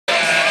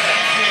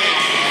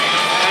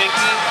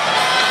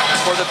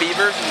the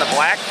Beavers in the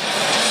black?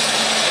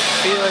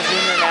 Beaver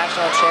Junior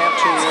National Champ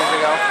 2 years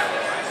ago.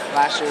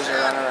 Last year's a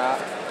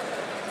runner-up.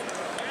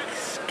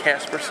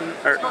 Casperson,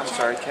 or I'm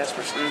sorry,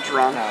 Casperson's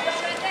wrong. No.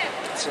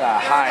 It's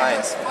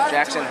Hein.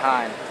 Jackson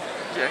Hein.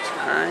 Jackson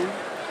Hein.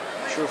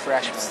 True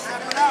freshman.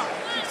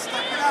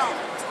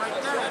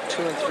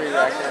 2-3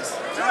 record.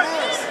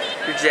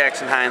 You're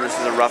Jackson Hein, this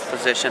is a rough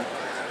position.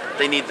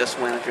 They need this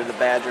win if you're the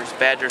Badgers.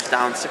 Badgers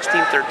down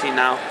 16-13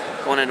 now,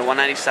 going into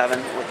 197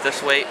 with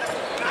this weight.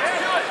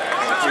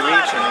 If you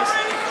reach him,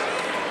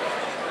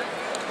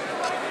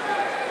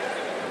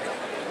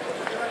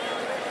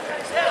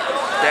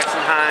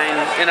 Jackson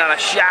Hein in on a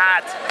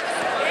shot.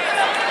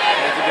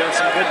 Hanke doing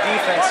some good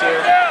defense here.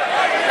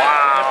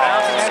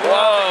 Wow.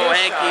 Whoa,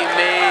 Hanke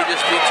may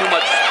just be too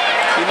much.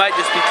 He might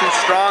just be too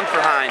strong for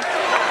Hein.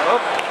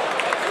 Oh.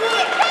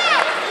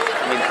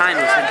 I mean,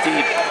 Hein was in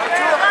deep.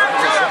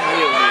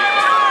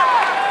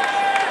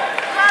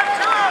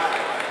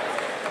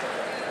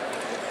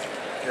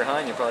 If you're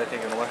Hein, you're probably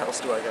thinking, what else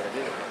do I got to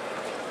do?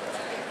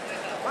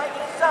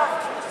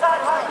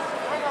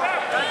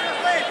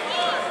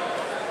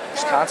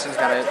 Wisconsin's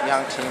got a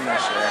young team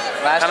this year.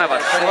 Last Kind of a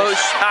slow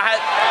shot.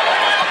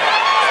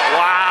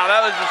 Wow,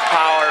 that was just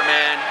power,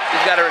 man.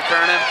 He's got to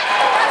return him.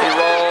 He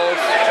rolls.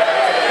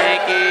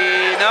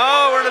 Hanke.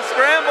 No, we're in a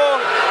scramble.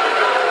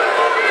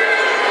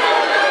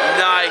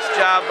 Nice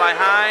job by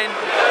Hein.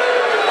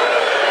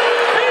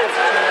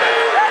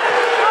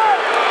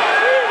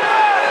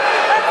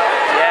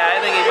 Yeah, I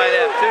think he might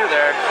have two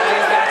there. I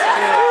think that's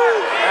two.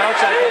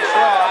 Outside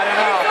control, I don't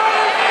know.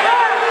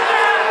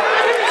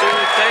 Two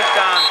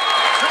takedown.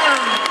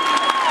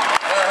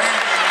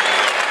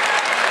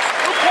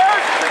 Who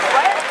cares if it's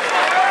wet?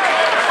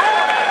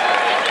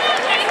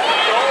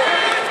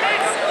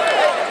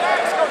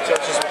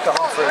 Judges were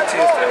calling for a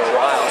tooth for a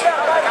while.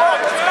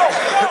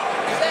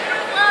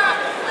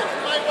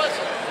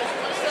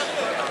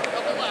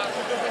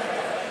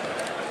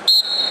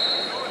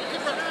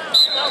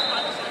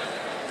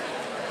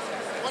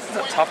 This is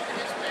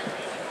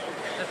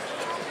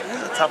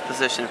a tough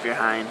position if you're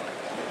Hein.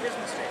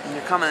 When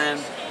you're coming in,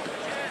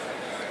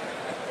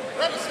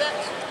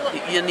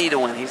 you need a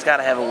win. He's got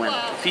to have a win.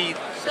 If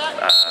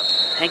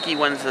Hanke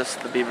wins this,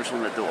 the Beavers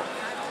win the duel.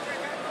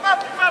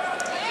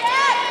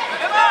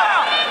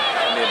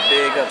 It'll be a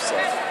big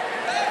upset.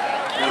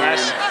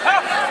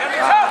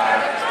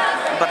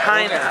 But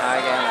Hein,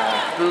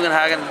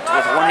 Bugenhagen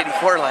was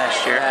 184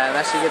 last year. Yeah,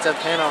 unless he gets a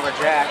pin over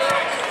Jack.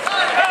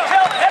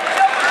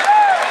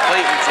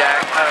 Clayton Jack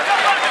up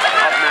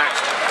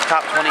next.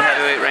 Top 20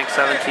 heavyweight, ranked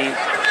 17th.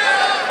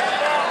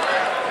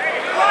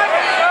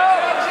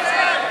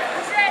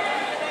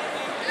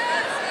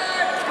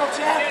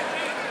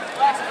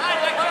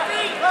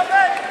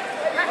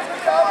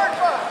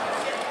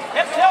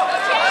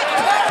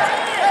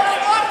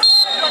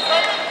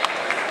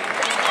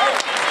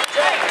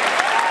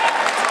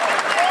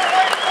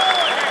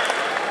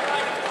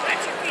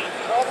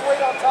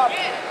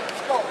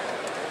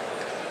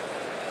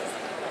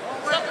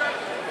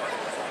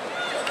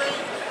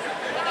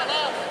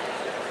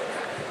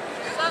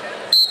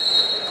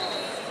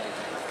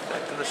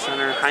 Back to the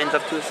center. Hein's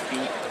up to his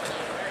feet.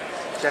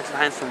 Jackson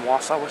Hein's from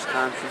Wausau,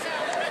 Wisconsin.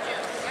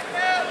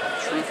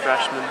 True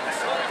freshman.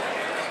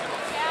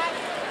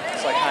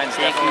 It's like Hein's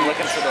definitely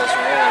looking for those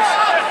rolls.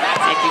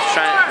 Hanke's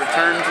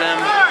returns him.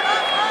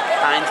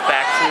 Hein's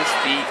back to his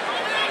feet.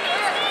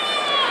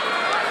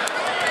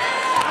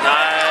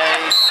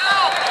 Nice.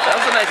 That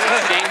was a nice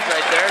exchange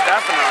right there,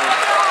 definitely.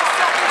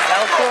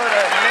 That'll put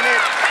a minute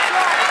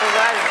for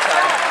riding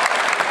time.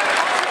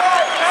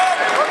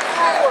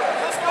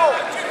 Let's go.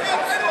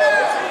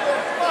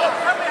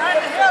 Come behind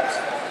the hips.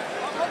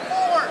 Come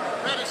forward.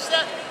 Ready,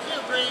 set, you,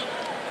 Green.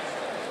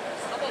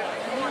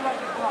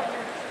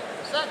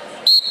 Set.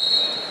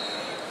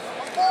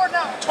 Come forward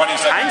now. 20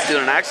 seconds. Hein's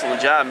doing an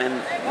excellent job,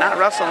 man. Not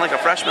wrestling like a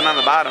freshman on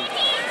the bottom.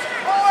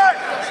 Forward.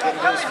 Getting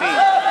to his feet.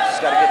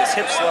 Just got to get his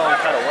hips slow and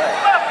cut away.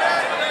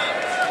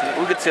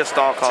 We could see a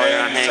stall call here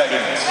on 10 Hanke.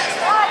 seconds.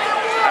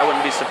 I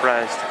wouldn't be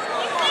surprised.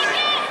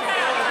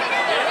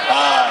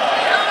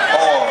 5,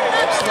 4,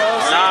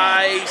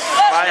 Nice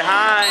by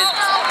Hein. 1.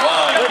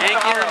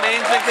 Hanke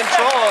remains in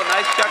control.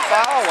 Nice check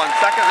foul. 1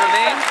 second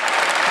remains.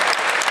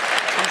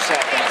 2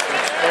 seconds.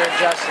 They're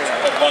adjusting.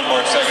 Put 1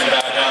 more second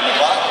back on the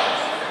clock.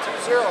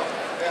 0.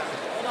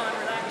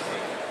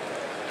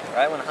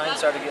 Right when Hein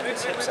started getting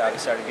his hips out, he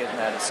started getting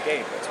that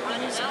escape. That's what he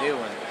needs to do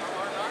when,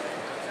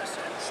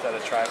 instead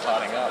of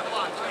tripoding up,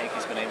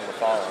 Hanke's been able to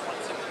follow.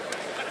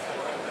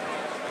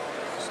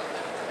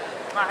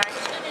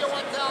 Give me a 1,000,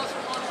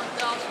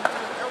 1,000.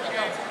 Here we go.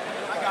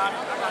 I got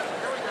it.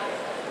 Here we go.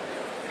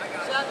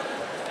 Set.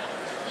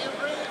 You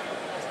agree?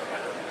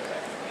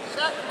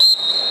 Set.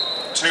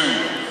 2,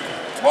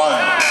 1.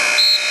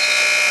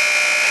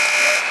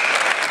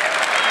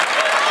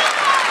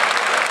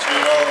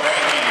 2-0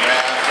 Hanke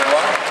after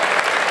 1.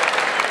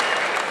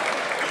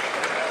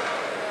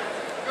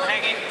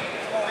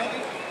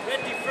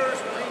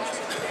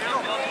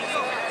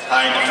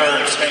 Hein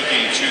defers,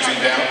 Hanke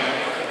choosing down.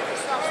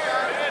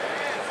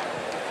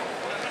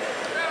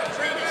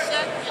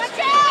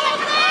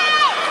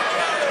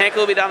 Hanke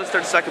will be down to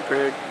start the second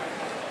period.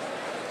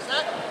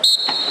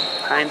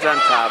 Hein's on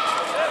top.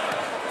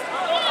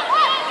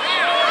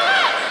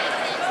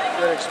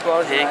 Good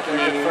explosion. Hanke.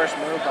 Good first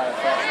move by the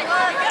freshman.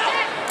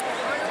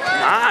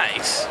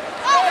 Nice.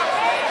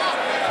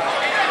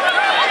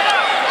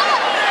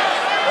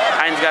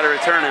 Hein's got to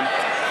return him.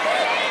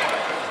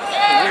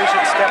 He should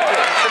have stepped to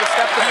the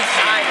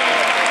side.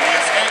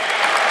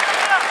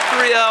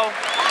 3-0.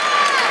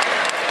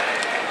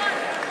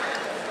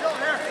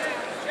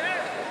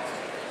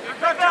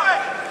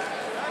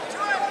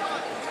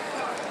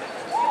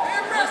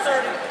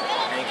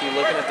 Hanke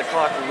looking at the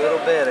clock a little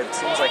bit. It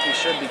seems like he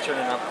should be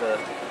turning up the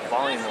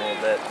volume a little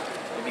bit.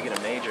 Maybe get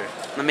a major.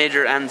 The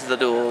major ends the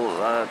duel.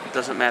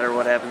 Doesn't matter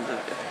what happens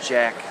if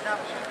Jack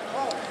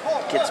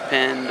gets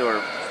pinned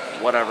or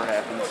whatever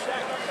happens.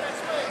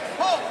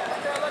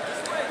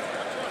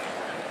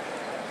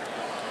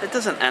 It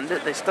doesn't end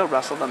it. They still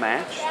wrestle the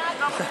match.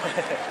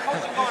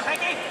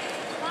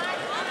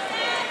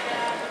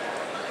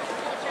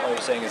 All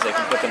you're saying is they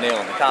can put the nail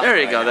in the coffin. There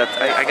you go.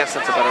 I guess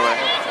that's a better way.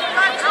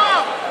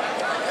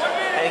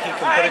 Hanke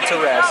can put it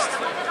to rest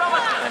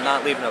and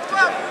not leave it up to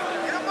Jack.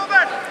 Get him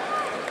moving!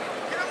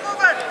 Get him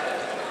moving!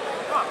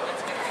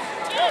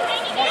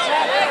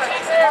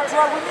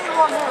 Troy, we need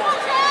one here.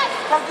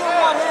 Let's get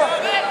one here.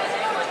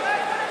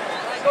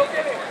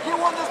 Get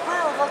one this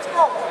period. Let's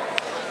go.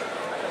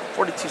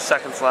 42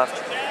 seconds left.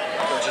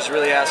 We're just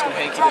really asking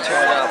Hanke to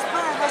turn it up.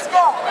 Let's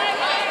go.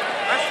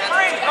 That's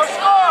three. Go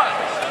score.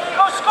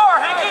 Go score,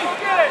 Hanke.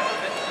 Get it.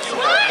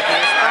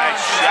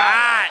 Nice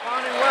shot.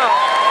 Responding well.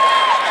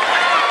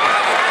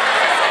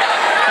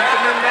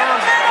 Keeping them down.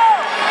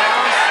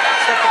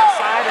 Step to the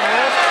side and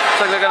lift.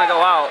 Looks like they're gonna go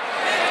out.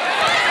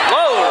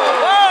 Whoa!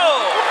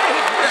 Whoa!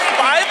 Just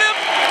 5 him?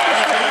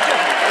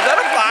 Is that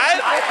a 5?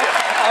 I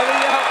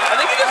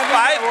think he just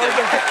 5'd him.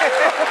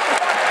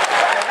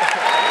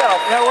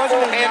 That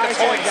wasn't as nice as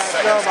that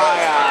throw by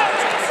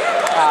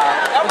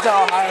what's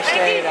that Ohio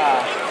State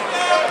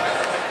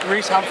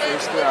Reese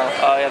Humphreys throw.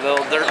 Oh yeah, the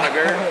little dirt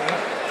nugger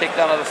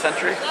takedown of the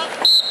century.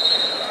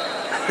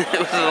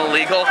 It was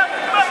illegal.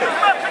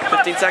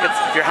 15 seconds.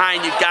 If you're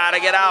Hein, you gotta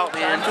get out,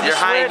 man. If you're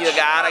Hein, you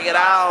gotta get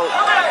out.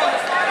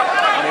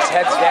 And his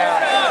head's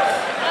down.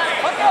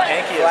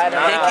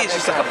 Hanke's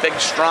just like a big,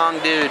 strong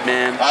dude,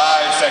 man. 5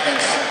 seconds.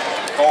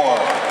 4,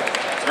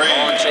 3,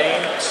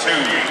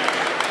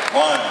 2,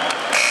 1.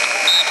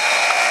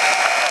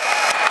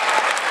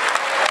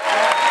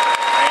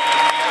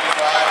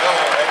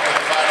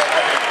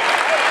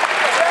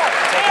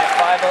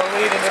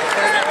 Lead in the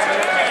third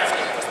period.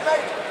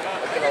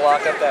 Looking to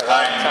lock up that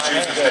Hein time.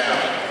 chooses down.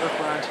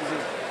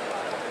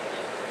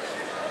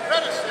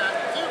 Ready, set.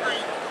 You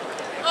read.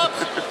 Up,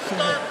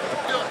 start,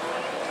 go.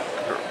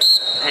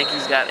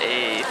 Hanke's got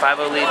a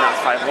 5-0 lead, now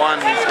it's 5-1.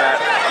 He's got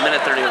a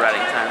minute 30 of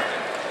riding time.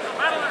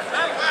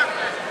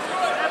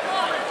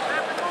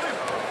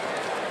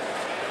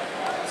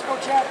 Let's go,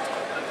 Chad.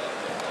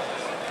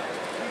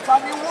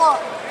 Anytime you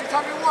want.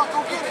 Anytime you want,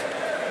 go get it.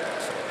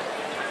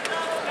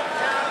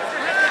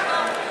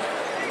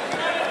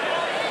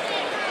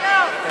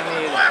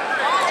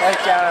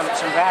 Take down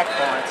some back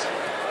points.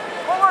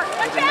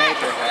 It's a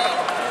major.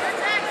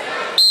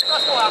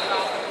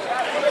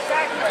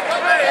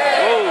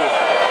 Whoa!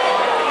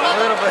 A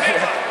little bit.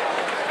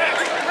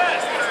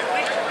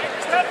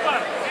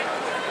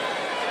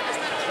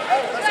 A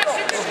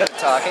little bit of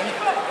talking.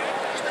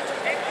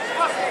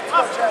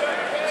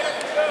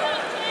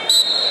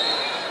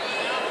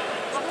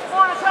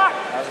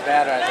 That was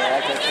bad right there.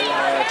 That could have taken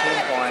away a team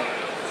point.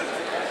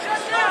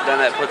 Then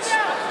that puts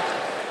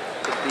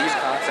these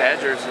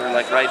Badgers are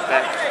like right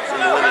back in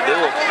the win the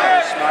duel.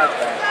 Very smart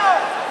there.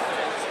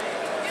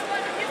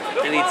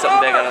 They need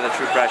something big out of the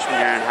true freshman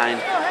here in Hein.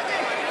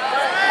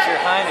 If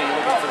you're Hein, are you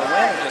looking for the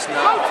win or just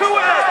not?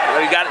 Well,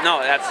 you got no,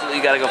 absolutely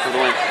you got to go for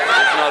the win.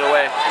 There's no other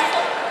way.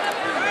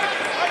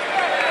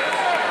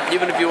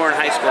 Even if you were in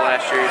high school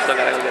last year, you still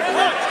got to go get the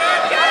win.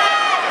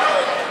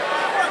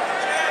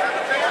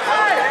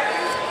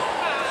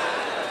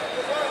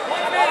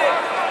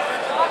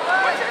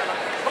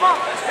 Come on,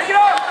 take it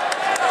up.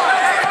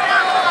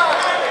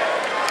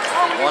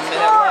 1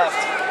 minute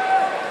left.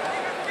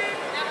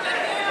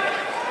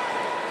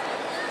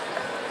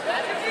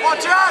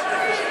 Watch out!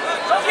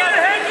 Get it,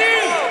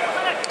 Hanke!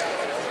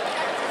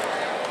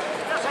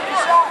 Take a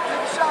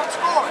shot,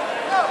 score!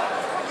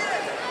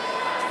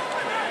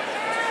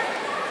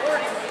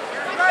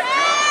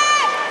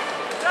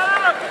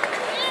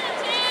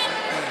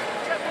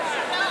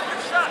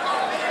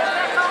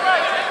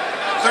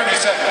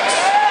 Seconds.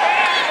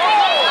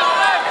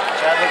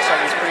 Chad looks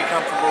like he's pretty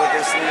comfortable with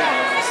this lead and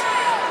he'll just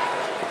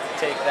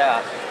take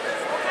that.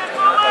 Doesn't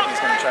look like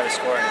he's going to try to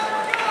score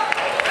anymore.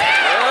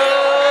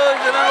 Oh,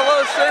 he's in on a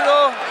low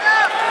single.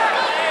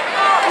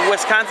 The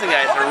Wisconsin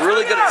guys are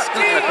really good at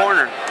scooping the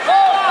corner.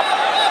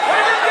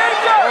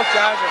 Both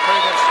guys are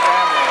pretty good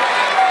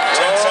scramblers.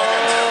 10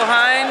 seconds. Oh,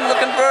 Hein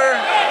looking for.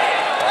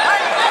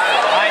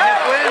 Hein hit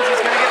wins. He's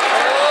going to get.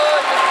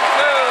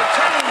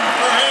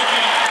 For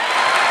Hanke.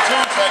 2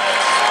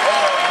 seconds.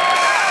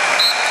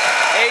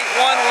 8-1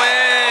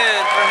 win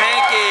for Hanke.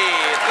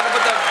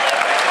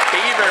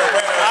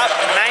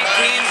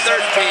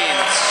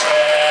 13.